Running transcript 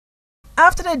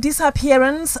After the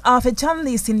disappearance of a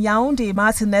journalist in Yaoundé,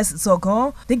 Martinez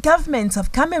Zogo, the government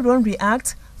of Cameroon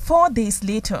reacts 4 days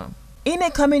later. In a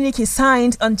communique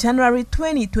signed on January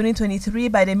 20, 2023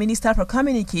 by the Minister for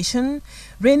Communication,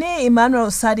 René Emmanuel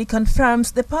Sadi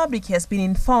confirms the public has been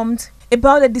informed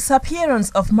about the disappearance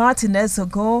of Martinez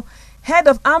Zogo, head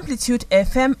of Amplitude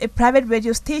FM, a private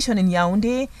radio station in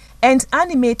Yaoundé, and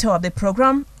animator of the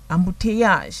program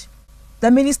Embouteillage. The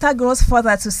minister goes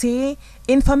further to say,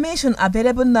 information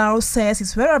available now says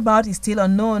his whereabouts is still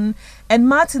unknown and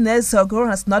Martinez Zogo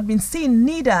has not been seen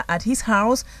neither at his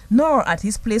house nor at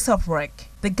his place of work.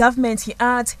 The government, he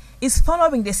adds, is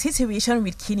following the situation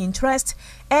with keen interest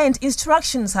and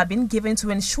instructions have been given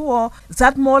to ensure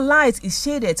that more light is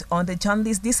shaded on the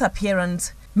journalist's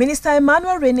disappearance. Minister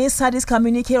Emmanuel René Sadi's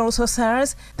communique also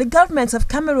says the government of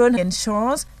Cameroon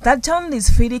ensures that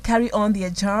journalists freely carry on their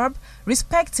job,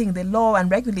 respecting the law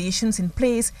and regulations in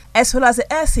place as well as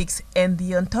the ethics and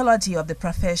the ontology of the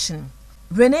profession.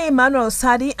 René Emmanuel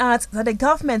Sadi adds that the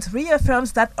government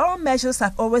reaffirms that all measures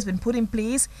have always been put in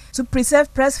place to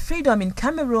preserve press freedom in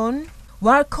Cameroon,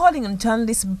 while calling on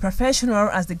journalists to be professional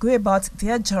as they go about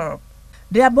their job.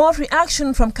 The above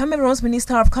reaction from Cameroon's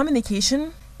Minister of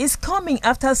Communication is coming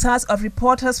after SARS of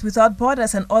Reporters Without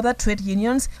Borders and other trade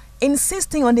unions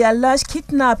insisting on the alleged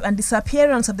kidnap and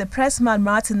disappearance of the pressman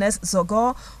Martinez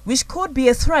Zogo, which could be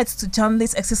a threat to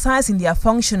journalists exercising their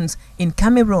functions in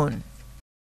Cameroon.